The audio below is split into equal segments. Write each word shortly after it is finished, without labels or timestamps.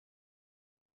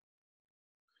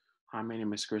Hi, my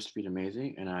name is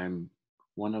Udemezue, and I'm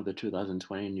one of the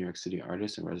 2020 New York City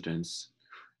artists in residence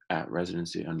at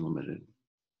Residency Unlimited.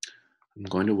 I'm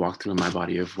going to walk through my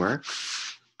body of work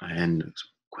and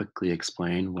quickly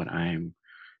explain what I'm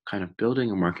kind of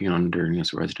building and working on during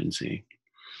this residency.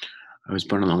 I was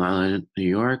born on Long Island, New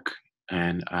York,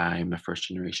 and I'm a first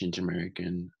generation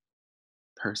Jamaican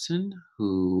person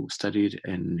who studied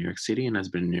in New York City and has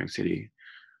been in New York City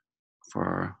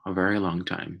for a very long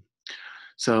time.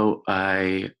 So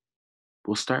I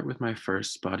we'll start with my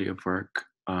first body of work.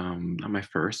 Not my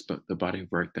first, but the body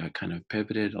of work that kind of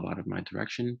pivoted a lot of my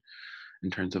direction in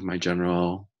terms of my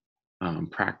general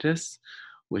practice,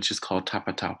 which is called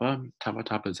Tapatapa.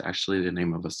 Tapatapa is actually the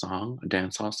name of a song, a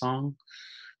dancehall song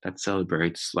that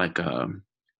celebrates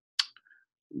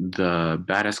the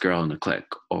baddest girl in the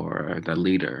clique or the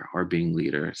leader or being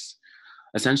leaders.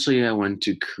 Essentially, I want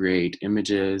to create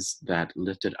images that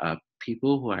lifted up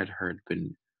people who I'd heard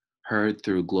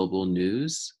through global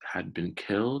news had been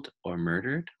killed or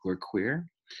murdered who are queer.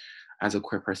 As a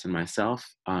queer person myself,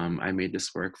 I made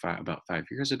this work about 5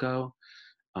 years ago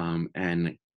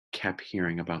and kept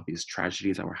hearing about these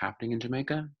tragedies that were happening in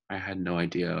Jamaica. I had no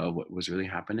idea what was really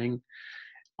happening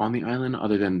on the island,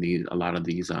 other than a lot of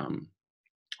these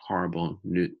horrible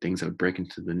new things that would break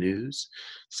into the news.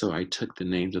 So I took the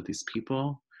names of these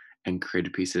people and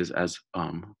created pieces as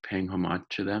paying homage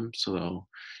to them. So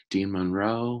Dean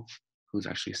Monroe, who's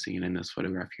actually seen in this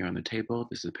photograph here on the table.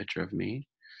 This is a picture of me.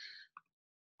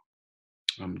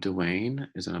 Dwayne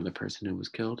is another person who was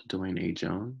killed, Dwayne A.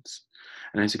 Jones.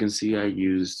 And as you can see, I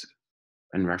used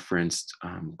and referenced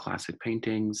classic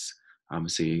paintings,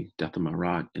 obviously Death of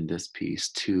Murat in this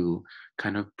piece, to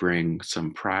kind of bring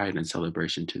some pride and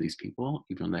celebration to these people,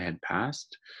 even though they had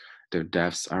passed. Their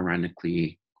deaths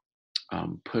ironically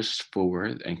pushed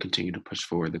forward and continue to push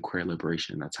forward the queer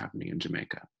liberation that's happening in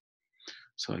Jamaica.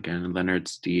 So again, Leonard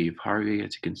Steve Harvey,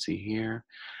 as you can see here.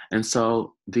 And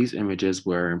so these images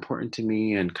were important to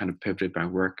me and kind of pivoted my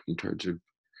work in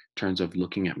terms of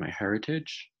looking at my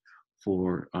heritage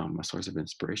for a source of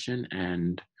inspiration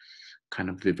and kind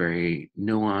of the very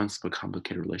nuanced but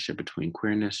complicated relationship between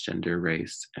queerness, gender,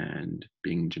 race, and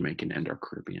being Jamaican and or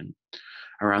Caribbean.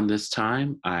 Around this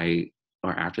time,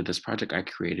 or after this project, I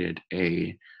created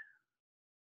a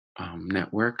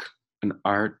network, an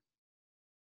art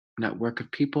network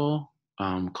of people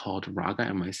called Raga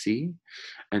NYC.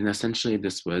 And essentially,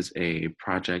 this was a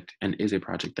project and is a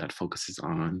project that focuses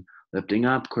on lifting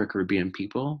up queer Caribbean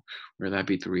people, whether that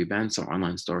be through events or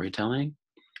online storytelling,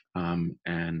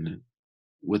 and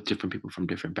with different people from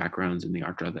different backgrounds in the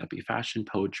art, whether that be fashion,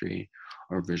 poetry,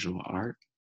 or visual art,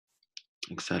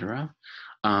 etc.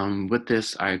 With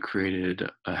this, I created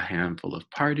a handful of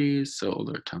parties, so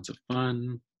they're tons of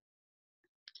fun.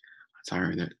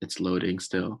 Sorry that it's loading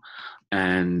still.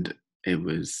 And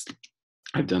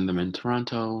I've done them in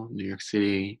Toronto, New York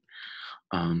City,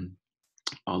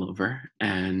 all over.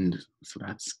 And so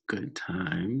that's good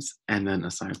times. And then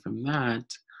aside from that,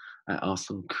 I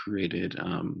also created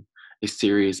a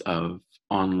series of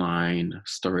online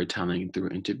storytelling through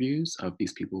interviews of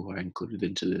these people who I included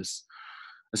into this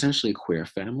essentially queer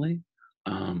family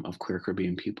of queer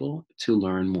Caribbean people to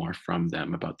learn more from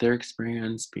them about their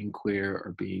experience being queer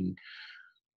or being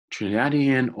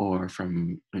Trinidadian or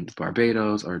from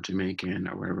Barbados or Jamaican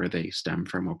or wherever they stem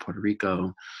from, or Puerto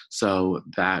Rico. So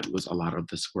that was a lot of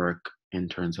this work in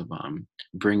terms of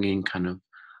bringing kind of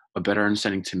a better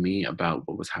understanding to me about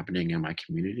what was happening in my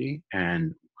community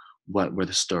and what were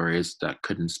the stories that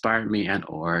could inspire me and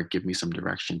or give me some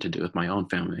direction to do with my own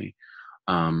family.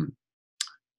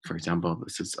 For example,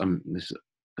 this is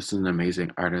an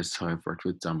amazing artist who I've worked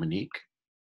with, Dominique.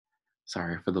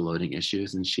 Sorry for the loading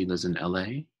issues, and she lives in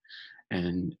LA.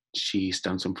 And she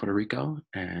stems from Puerto Rico,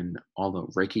 and all the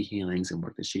Reiki healings and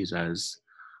work that she does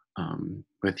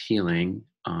with healing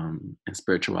and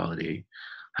spirituality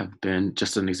have been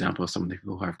just an example of some of the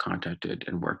people who I've contacted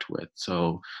and worked with.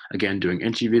 So again, doing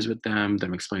interviews with them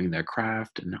explaining their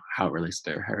craft and how it relates to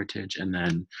their heritage, and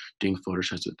then doing photo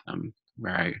shoots with them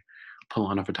where I pull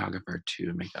on a photographer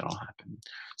to make that all happen.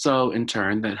 So in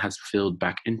turn, that has filled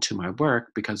back into my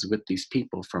work because with these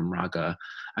people from Raga,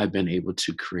 I've been able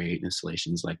to create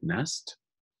installations like Nest.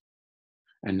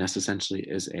 And Nest essentially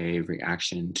is a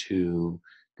reaction to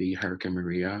the Hurricane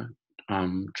Maria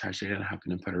tragedy that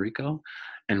happened in Puerto Rico.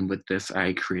 And with this,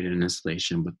 I created an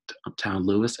installation with Town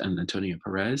Lewis and Antonio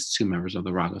Perez, two members of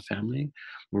the Raga family,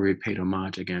 where we paid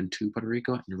homage again to Puerto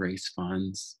Rico and raised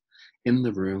funds in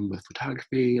the room with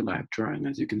photography, live drawing,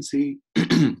 as you can see.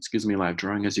 Excuse me, live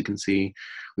drawing, as you can see.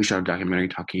 We shot a documentary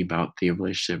talking about the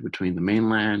relationship between the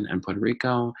mainland and Puerto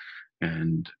Rico,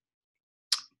 and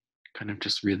kind of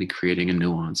just really creating a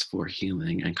nuance for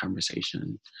healing and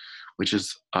conversation, which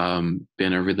has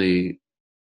been a really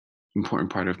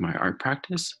important part of my art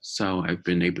practice. So I've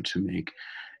been able to make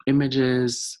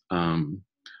images,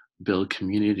 build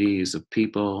communities of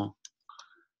people,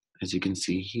 as you can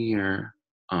see here,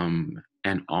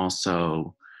 and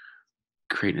also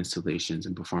create installations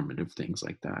and performative things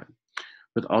like that.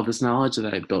 With all this knowledge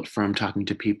that I built from talking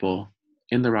to people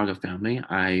in the Raga family,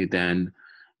 I then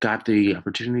got the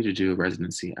opportunity to do a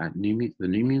residency at the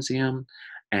New Museum.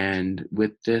 And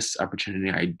with this opportunity,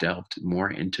 I delved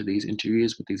more into these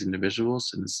interviews with these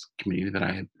individuals in this community that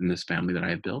I have, in this family that I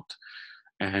have built.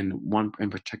 And one in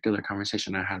particular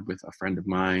conversation I had with a friend of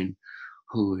mine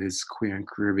who is queer and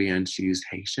Caribbean, she's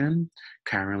Haitian,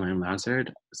 Caroline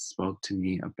Lazard, spoke to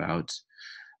me about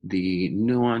the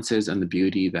nuances and the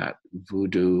beauty that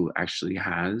voodoo actually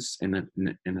has in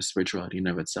a spirituality in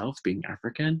of itself, being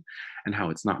African, and how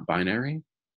it's not binary.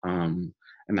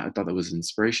 And I thought that was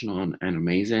inspirational and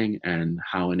amazing, and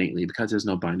how innately, because there's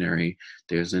no binary,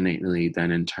 there's innately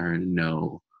then in turn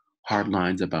no hard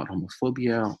lines about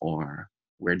homophobia or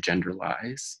where gender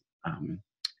lies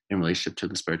in relationship to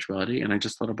the spirituality. And I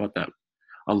just thought about that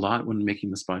a lot when making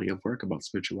this body of work about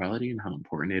spirituality and how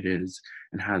important it is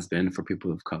and has been for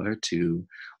people of color to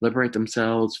liberate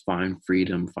themselves, find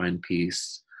freedom, find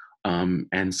peace.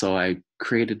 And so I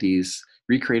recreated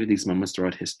these moments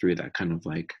throughout history that kind of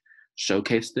like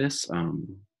showcase this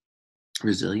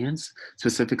resilience.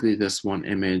 Specifically, this one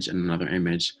image and another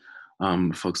image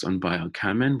focused on Baal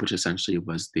Kamen, which essentially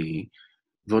was the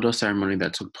voodoo ceremony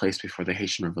that took place before the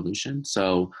Haitian Revolution.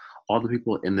 So all the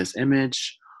people in this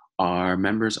image are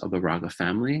members of the Raga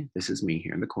family. This is me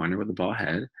here in the corner with the bald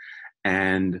head,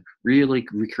 and really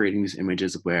recreating these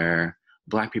images where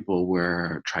Black people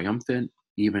were triumphant,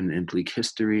 even in bleak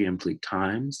history and bleak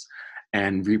times,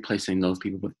 and replacing those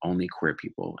people with only queer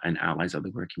people and allies of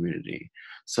the queer community.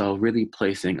 So really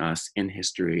placing us in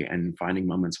history and finding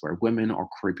moments where women or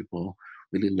queer people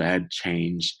really led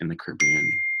change in the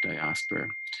Caribbean diaspora.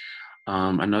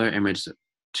 Another image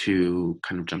to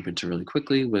kind of jump into really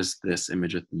quickly was this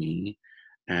image with me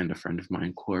and a friend of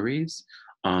mine, Corey's.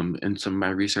 In some of my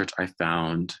research, I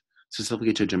found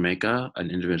specifically to Jamaica, an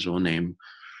individual named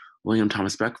William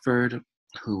Thomas Beckford,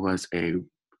 who was a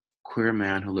queer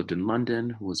man who lived in London,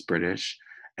 who was British,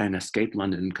 and escaped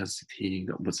London because he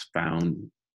was found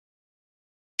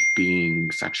being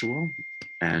sexual,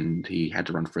 and he had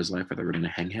to run for his life or they were going to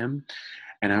hang him.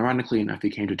 And ironically enough, he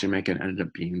came to Jamaica and ended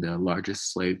up being the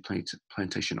largest slave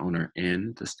plantation owner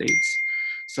in the States.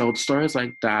 So stories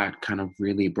like that kind of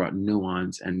really brought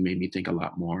nuance and made me think a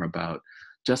lot more about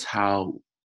just how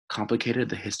complicated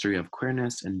the history of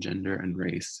queerness and gender and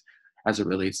race as it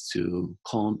relates to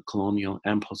colonial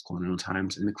and post-colonial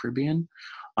times in the Caribbean,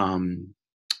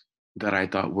 that I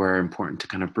thought were important to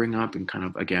kind of bring up and kind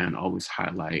of, again, always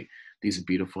highlight these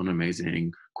beautiful and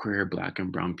amazing queer, Black,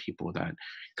 and brown people that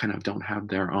kind of don't have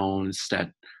their own set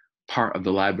part of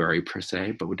the library per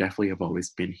se, but would definitely have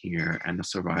always been here and have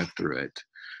survived through it.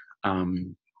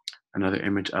 Another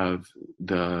image of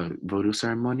the voodoo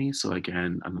ceremony. So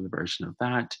again, another version of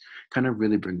that, kind of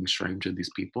really bringing strength to these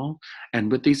people. And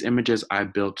with these images, I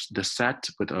built the set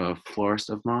with a florist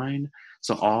of mine.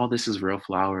 So all this is real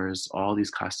flowers. All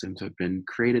these costumes have been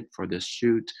created for this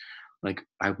shoot. Like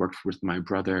I worked with my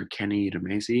brother, Kenny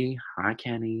Udemezue, hi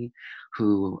Kenny,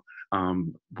 who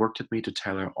worked with me to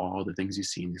tailor all the things you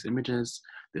see in these images,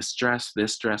 this dress,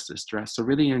 this dress, this dress. So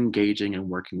really engaging and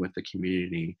working with the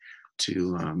community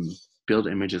to build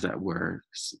images that were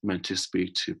meant to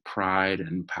speak to pride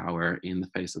and power in the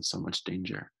face of so much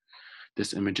danger.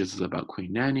 This image is about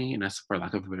Queen Nanny, and for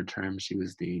lack of a better term, she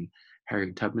was the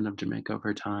Harriet Tubman of Jamaica of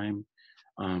her time.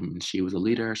 She was a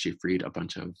leader. She freed a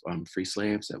bunch of free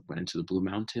slaves that went into the Blue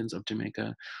Mountains of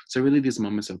Jamaica. So really these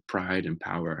moments of pride and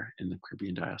power in the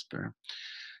Caribbean diaspora.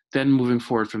 Then moving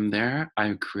forward from there,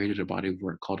 I created a body of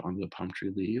work called Under the Palm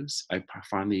Tree Leaves. I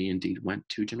finally indeed went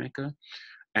to Jamaica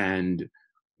and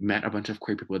met a bunch of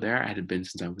queer people there. I had been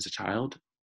since I was a child,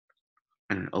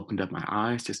 and it opened up my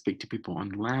eyes to speak to people on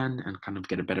the land and kind of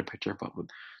get a better picture of what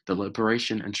the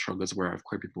liberation and struggles where of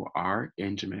queer people are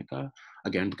in Jamaica,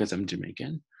 again, because I'm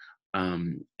Jamaican.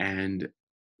 And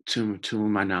to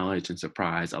my knowledge and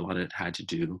surprise, a lot of it had to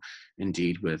do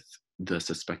indeed with the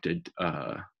suspected,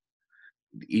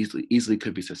 easily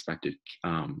could be suspected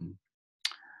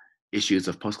issues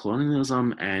of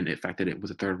post-colonialism and the fact that it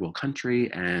was a third world country,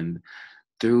 and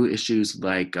through issues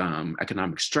like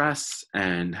economic stress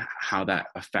and how that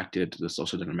affected the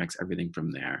social dynamics, everything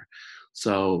from there.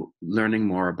 So learning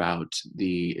more about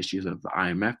the issues of the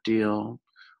IMF deal,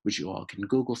 which you all can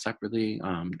Google separately,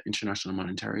 International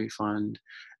Monetary Fund,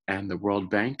 and the World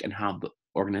Bank, and how the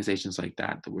organizations like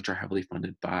that, which are heavily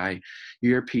funded by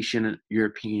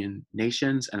European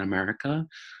nations and America,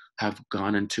 have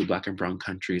gone into Black and Brown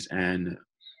countries and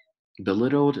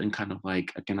belittled and kind of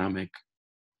like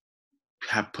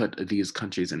have put these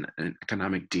countries in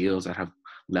economic deals that have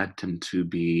led them to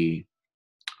be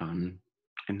um,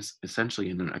 essentially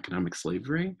in an economic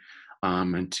slavery,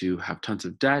 and to have tons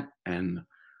of debt, and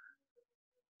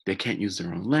they can't use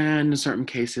their own land in certain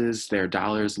cases, their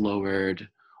dollars lowered,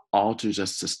 all to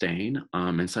just sustain.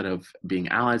 Instead of being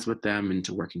allies with them and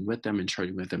to working with them and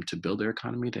trading with them to build their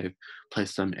economy, they've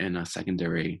placed them in a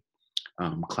secondary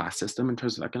class system in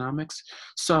terms of economics.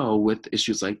 So with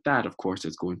issues like that, of course,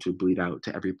 it's going to bleed out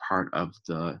to every part of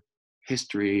the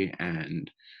history and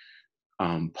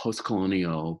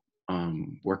post-colonial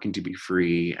working to be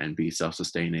free and be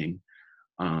self-sustaining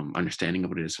understanding of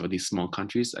what it is for these small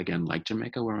countries, again, like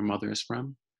Jamaica, where my mother is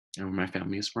from and where my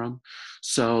family is from.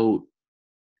 So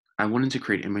I wanted to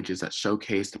create images that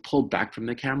showcased, pulled back from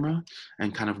the camera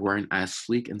and kind of weren't as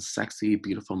sleek and sexy,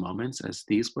 beautiful moments as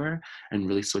these were, and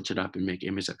really switch it up and make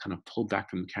images that kind of pulled back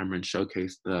from the camera and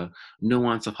showcase the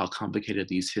nuance of how complicated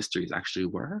these histories actually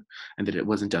were, and that it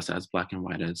wasn't just as black and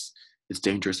white as it's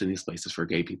dangerous in these places for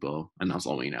gay people, and that's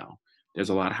all we know. There's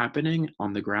a lot happening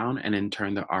on the ground, and in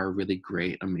turn, there are really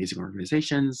great, amazing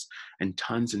organizations and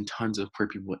tons of queer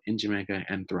people in Jamaica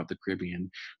and throughout the Caribbean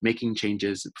making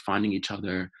changes, finding each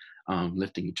other,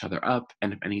 lifting each other up.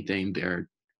 And if anything,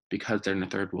 because they're in a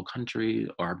third world country,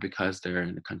 or because they're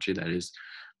in a country that is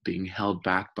being held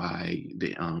back by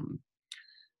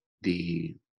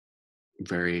the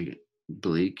very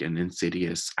bleak and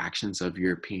insidious actions of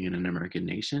European and American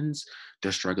nations,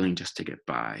 they're struggling just to get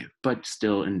by, but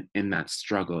still in that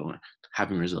struggle,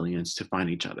 having resilience to find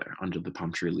each other under the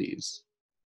palm tree leaves,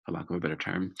 for lack of a better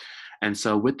term. And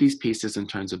so with these pieces, in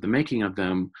terms of the making of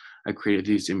them, I created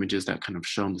these images that kind of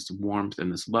show this warmth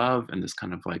and this love and this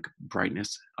kind of like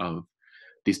brightness of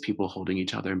these people holding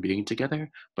each other and being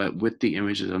together. But with the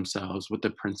images themselves, with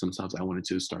the prints themselves, I wanted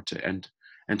to start to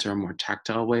enter a more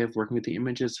tactile way of working with the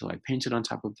images. So I painted on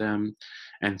top of them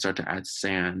and start to add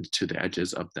sand to the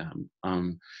edges of them,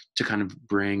 to kind of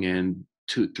bring in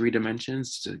three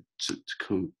dimensions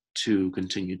to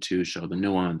continue to show the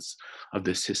nuance of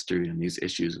this history and these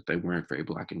issues that they weren't very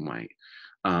black and white.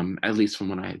 At least from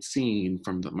what I had seen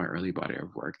from my early body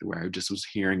of work, where I just was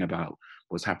hearing about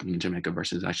what's happening in Jamaica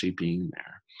versus actually being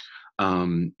there.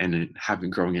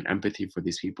 Growing an empathy for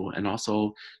these people, and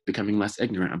also becoming less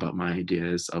ignorant about my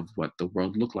ideas of what the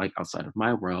world looked like outside of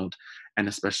my world, and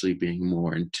especially being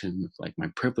more in tune with like my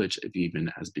privilege of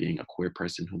even as being a queer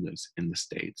person who lives in the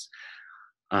States.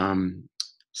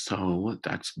 So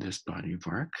that's this body of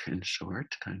work in short,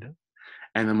 kind of.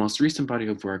 And the most recent body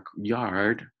of work,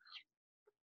 Yard,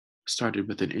 started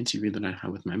with an interview that I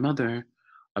had with my mother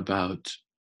about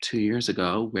 2 years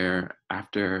ago, where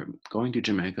after going to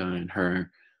Jamaica and her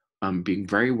being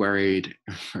very worried,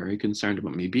 very concerned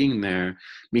about me being there,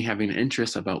 me having an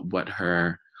interest about what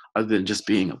her, other than just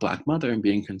being a Black mother and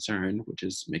being concerned, which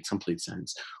makes complete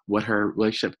sense, what her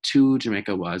relationship to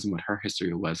Jamaica was and what her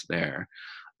history was there.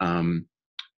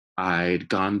 I'd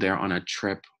gone there on a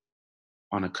trip,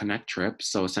 on a Connect trip.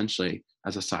 So essentially,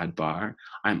 as a sidebar,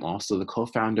 I'm also the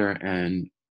co-founder and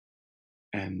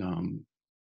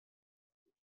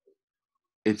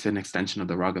it's an extension of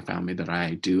the Raga family that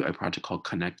I do a project called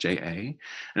Connect JA. And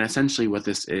essentially what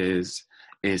this is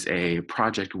a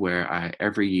project where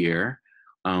every year,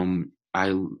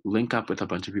 I link up with a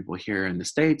bunch of people here in the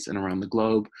States and around the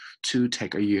globe to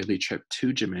take a yearly trip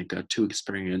to Jamaica to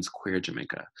experience queer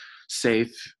Jamaica.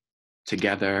 Safe,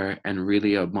 together, and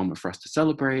really a moment for us to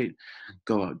celebrate,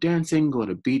 go out dancing, go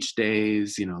to beach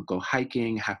days, go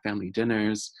hiking, have family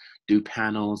dinners, do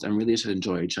panels, and really just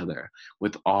enjoy each other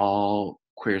with all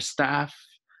queer staff,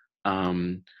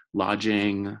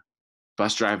 lodging,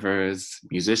 bus drivers,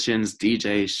 musicians,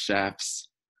 DJs, chefs.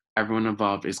 Everyone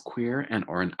involved is queer and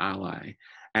or an ally.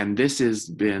 And this has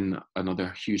been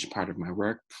another huge part of my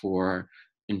work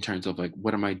in terms of like,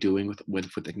 what am I doing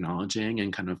with acknowledging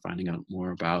and kind of finding out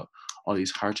more about all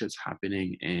these hardships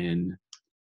happening in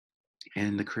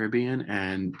the Caribbean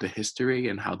and the history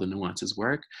and how the nuances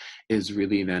work, is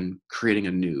really then creating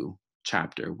a new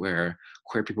chapter where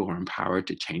queer people are empowered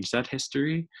to change that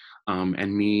history,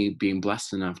 and me being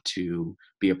blessed enough to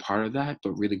be a part of that,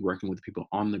 but really working with people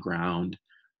on the ground,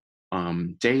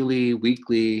 daily,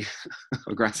 weekly,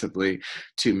 aggressively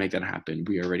to make that happen.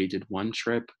 We already did one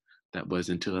trip that was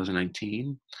in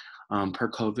 2019.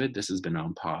 Per COVID, this has been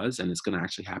on pause, and it's going to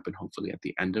actually happen hopefully at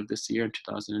the end of this year in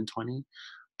 2020.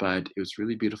 But it was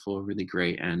really beautiful, really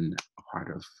great, and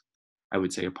I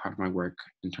would say a part of my work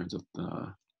in terms of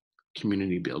the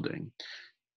community building.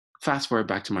 Fast forward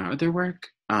back to my other work.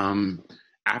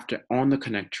 After on the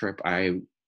Connect trip, I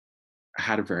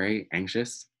had a very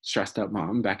anxious, stressed out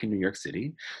mom back in New York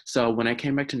City. So when I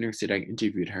came back to New York City, I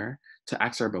interviewed her to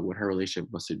ask her about what her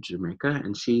relationship was to Jamaica.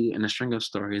 And she, in a string of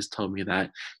stories, told me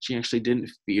that she actually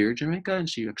didn't fear Jamaica and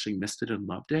she actually missed it and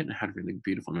loved it and had really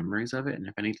beautiful memories of it. And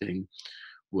if anything,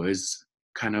 was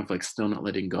kind of like still not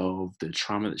letting go of the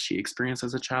trauma that she experienced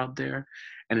as a child there.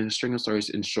 And in a string of stories,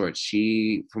 in short,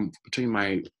 she, from between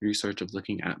my research of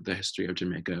looking at the history of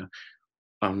Jamaica,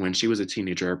 when she was a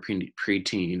teenager or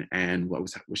preteen, and what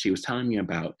she was telling me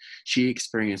about, she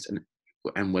experienced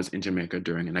and was in Jamaica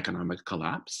during an economic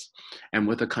collapse. And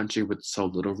with a country with so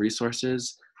little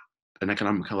resources, an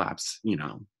economic collapse,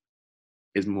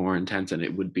 is more intense than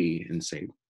it would be in, say,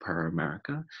 per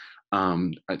America.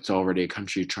 It's already a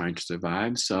country trying to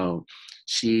survive. So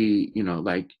she,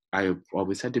 like I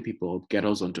always said to people,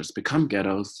 ghettos don't just become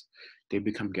ghettos. They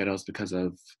become ghettos because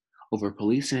of over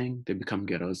policing. They become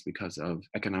ghettos because of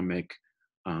economic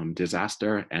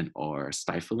disaster and or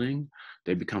stifling.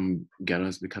 They become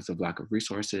ghettos because of lack of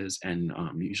resources and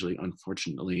usually,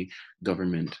 unfortunately,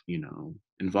 government,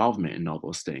 involvement in all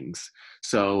those things.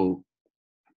 So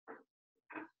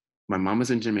my mom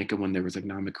was in Jamaica when there was an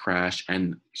economic crash,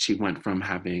 and she went from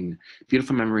having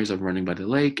beautiful memories of running by the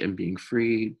lake and being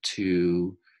free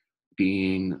to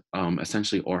being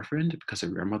essentially orphaned because her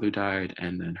grandmother died,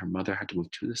 and then her mother had to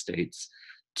move to the States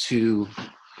to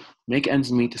make ends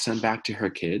meet to send back to her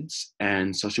kids.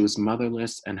 And so she was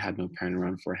motherless and had no parent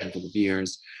around for a handful of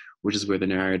years, which is where the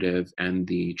narrative and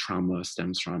the trauma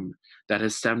stems from. That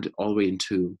has stemmed all the way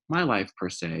into my life, per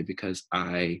se, because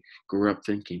I grew up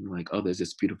thinking like, oh, there's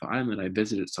this beautiful island I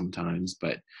visited sometimes,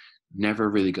 but never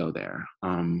really go there.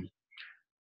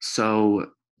 So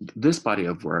this body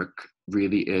of work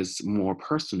really is more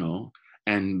personal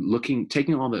and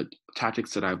taking all the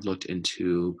tactics that I've looked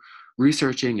into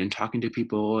researching and talking to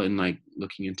people and like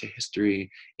looking into history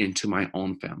into my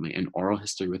own family and oral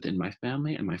history within my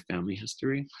family and my family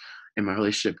history and my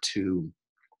relationship to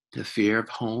the fear of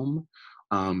home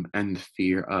and the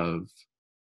fear of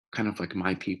kind of like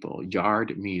my people.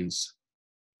 Yard means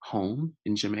home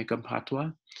in Jamaica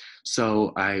Patois.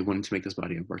 So I wanted to make this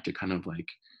body of work to kind of like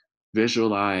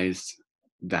visualize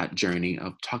that journey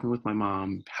of talking with my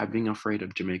mom, having afraid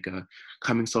of Jamaica,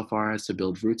 coming so far as to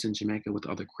build roots in Jamaica with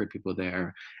other queer people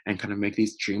there, and kind of make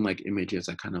these dreamlike images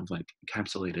that kind of like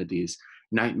encapsulated these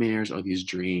nightmares or these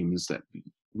dreams that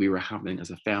we were having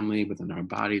as a family within our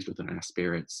bodies, within our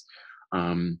spirits.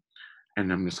 And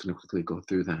I'm just going to quickly go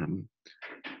through them.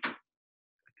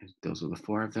 Those are the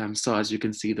four of them. So as you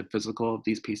can see, the physical of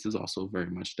these pieces also very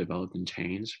much developed and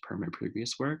changed per my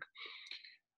previous work.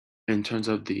 In terms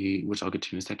of which I'll get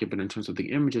to in a second, but in terms of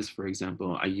the images, for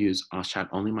example, I'll shot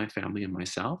only my family and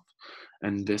myself.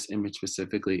 And this image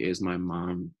specifically is my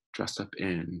mom dressed up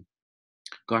in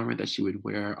garment that she would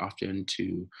wear often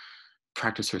to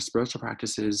practice her spiritual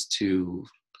practices, to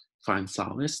find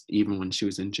solace, even when she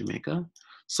was in Jamaica.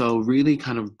 So really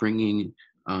kind of bringing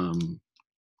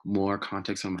more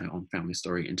context on my own family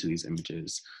story into these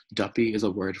images. Duppy is a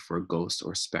word for ghost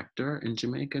or specter in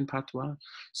Jamaican patois.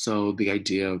 So the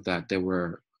idea of that there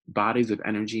were bodies of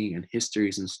energy and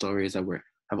histories and stories that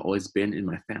have always been in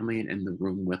my family and in the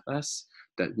room with us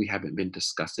that we haven't been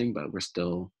discussing, but we're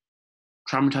still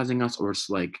traumatizing us, or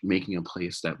it's like making a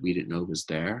place that we didn't know was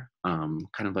there.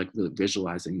 Kind of like really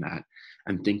visualizing that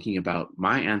and thinking about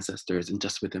my ancestors and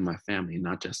just within my family,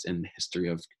 not just in the history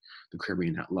of the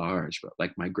Caribbean at large, but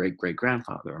like my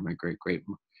great-great-grandfather or my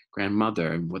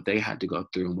great-great-grandmother and what they had to go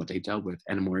through and what they dealt with.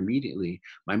 And more immediately,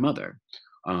 my mother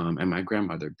and my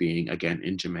grandmother being again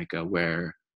in Jamaica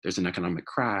where there's an economic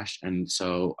crash. And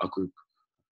so a group,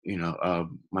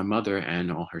 my mother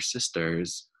and all her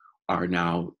sisters are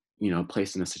now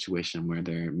placed in a situation where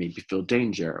they maybe feel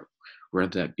danger,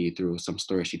 whether that be through some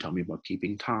story she told me about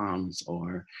peeping toms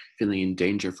or feeling in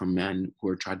danger from men who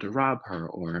are trying to rob her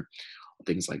or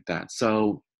things like that.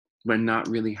 So we're not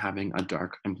really having a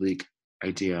dark and bleak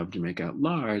idea of Jamaica at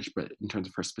large, but in terms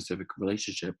of her specific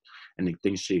relationship and the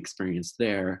things she experienced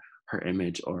there, her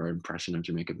image or impression of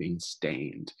Jamaica being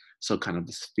stained. So kind of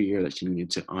this fear that she needed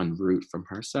to unroot from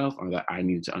herself, or that I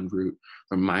needed to unroot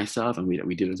from myself, and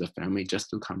we did as a family just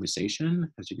through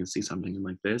conversation, as you can see something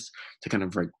like this, to kind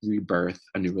of like rebirth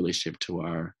a new relationship to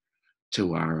our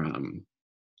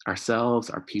ourselves,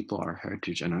 our people, our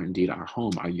heritage, and indeed our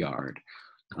home, our yard.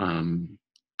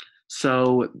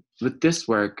 So with this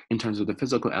work, in terms of the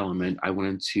physical element, I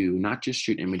wanted to not just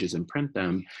shoot images and print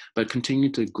them, but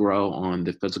continue to grow on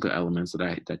the physical elements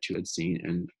that you had seen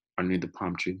in underneath the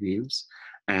palm tree leaves.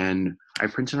 And I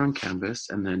printed on canvas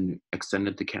and then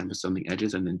extended the canvas on the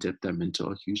edges and then dipped them into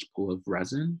a huge pool of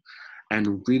resin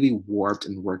and really warped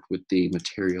and worked with the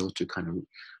material to kind of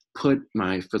put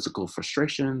my physical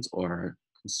frustrations or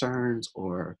concerns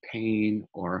or pain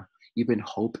or even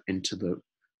hope into the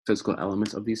physical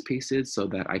elements of these pieces so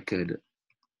that I could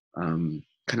kind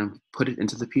of put it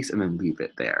into the piece and then leave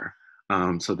it there.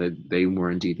 So that they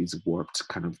were indeed these warped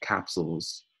kind of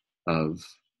capsules of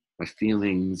my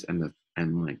feelings and the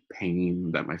and like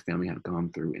pain that my family had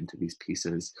gone through into these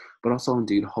pieces, but also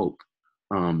indeed hope.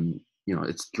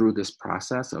 It's through this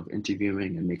process of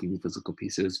interviewing and making physical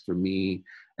pieces for me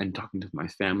and talking to my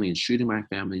family and shooting my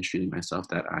family and shooting myself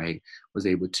that I was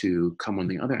able to come on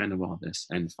the other end of all this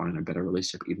and find a better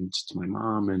relationship even just to my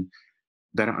mom and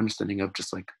better understanding of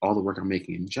just like all the work I'm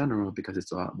making in general because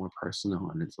it's a lot more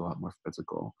personal and it's a lot more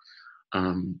physical.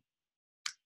 Um,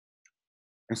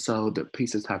 and so the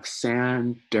pieces have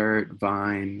sand, dirt,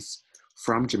 vines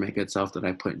from Jamaica itself that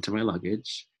I put into my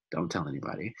luggage. Don't tell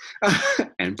anybody.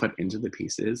 And put into the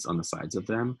pieces on the sides of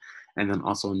them. And then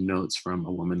also notes from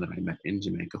a woman that I met in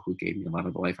Jamaica who gave me a lot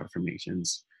of life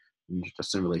affirmations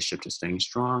just in relationship to staying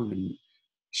strong. And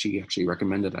she actually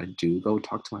recommended I do go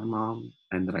talk to my mom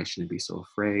and that I shouldn't be so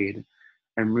afraid.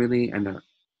 And really end up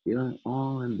feeling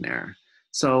all in there.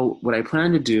 So what I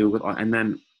plan to do with all, and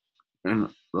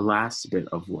the last bit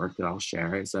of work that I'll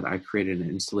share is that I created an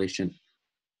installation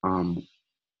um,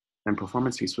 and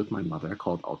performance piece with my mother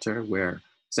called Altar, where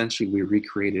essentially we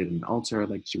recreated an altar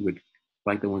like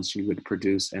the ones she would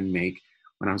produce and make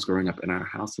when I was growing up in our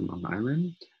house in Long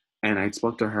Island. And I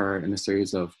spoke to her in a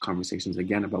series of conversations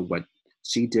again about what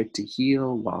she did to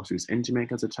heal while she was in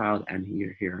Jamaica as a child and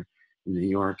here in New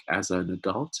York as an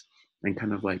adult, and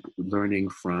kind of like learning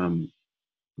from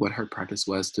what her practice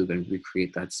was to then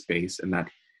recreate that space and that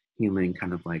healing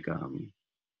kind of like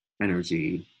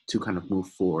energy to kind of move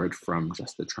forward from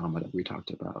just the trauma that we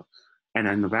talked about. And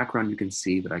in the background, you can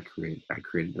see that I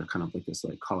created a kind of like this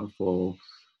like colorful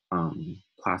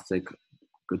plastic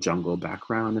jungle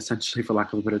background, essentially, for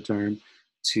lack of a better term,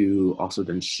 to also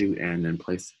then shoot in and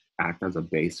act as a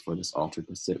base for this altar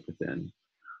to sit within.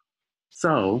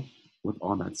 So, with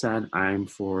all that said, I'm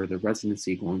for the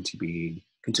residency going to be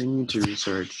continuing to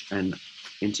research and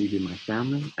interview my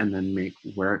family and then make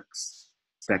works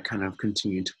that kind of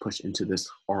continue to push into this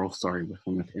oral story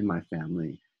within my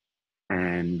family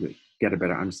and get a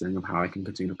better understanding of how I can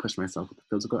continue to push myself with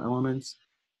the physical elements.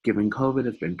 Given COVID,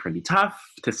 it's been pretty tough,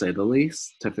 to say the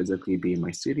least, to physically be in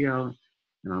my studio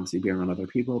and obviously be around other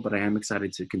people, but I am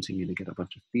excited to continue to get a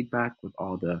bunch of feedback with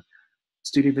all the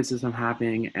studio visits I'm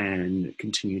having and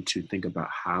continue to think about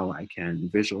how I can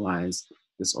visualize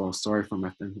this oral story from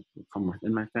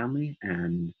within my family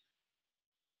and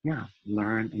yeah,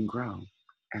 learn and grow.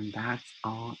 And that's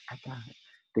all I got.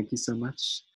 Thank you so much.